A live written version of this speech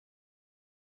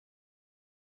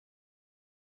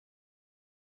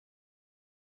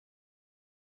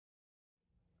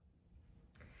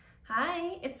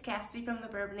Hi, it's Cassidy from the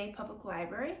Bourbonnais Public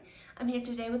Library. I'm here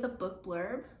today with a book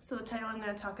blurb. So the title I'm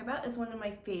going to talk about is one of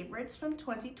my favorites from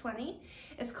 2020.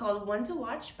 It's called One to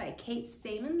Watch by Kate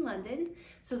Stayman London.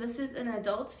 So this is an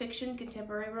adult fiction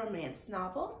contemporary romance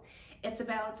novel. It's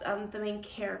about the main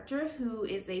character, who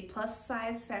is a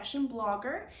plus-size fashion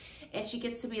blogger, and she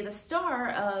gets to be the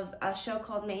star of a show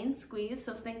called Main Squeeze.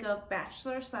 So think of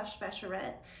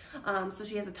Bachelor/Bachelorette. So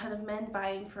she has a ton of men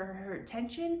vying for her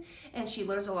attention, and she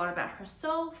learns a lot about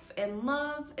herself and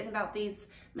love and about these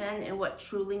men and what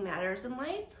truly matters in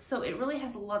life. So it really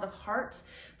has a lot of heart.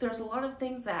 There's a lot of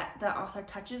things that the author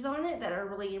touches on it that are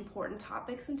really important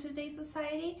topics in today's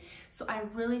society. So I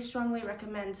really strongly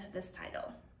recommend this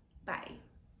title. Bye.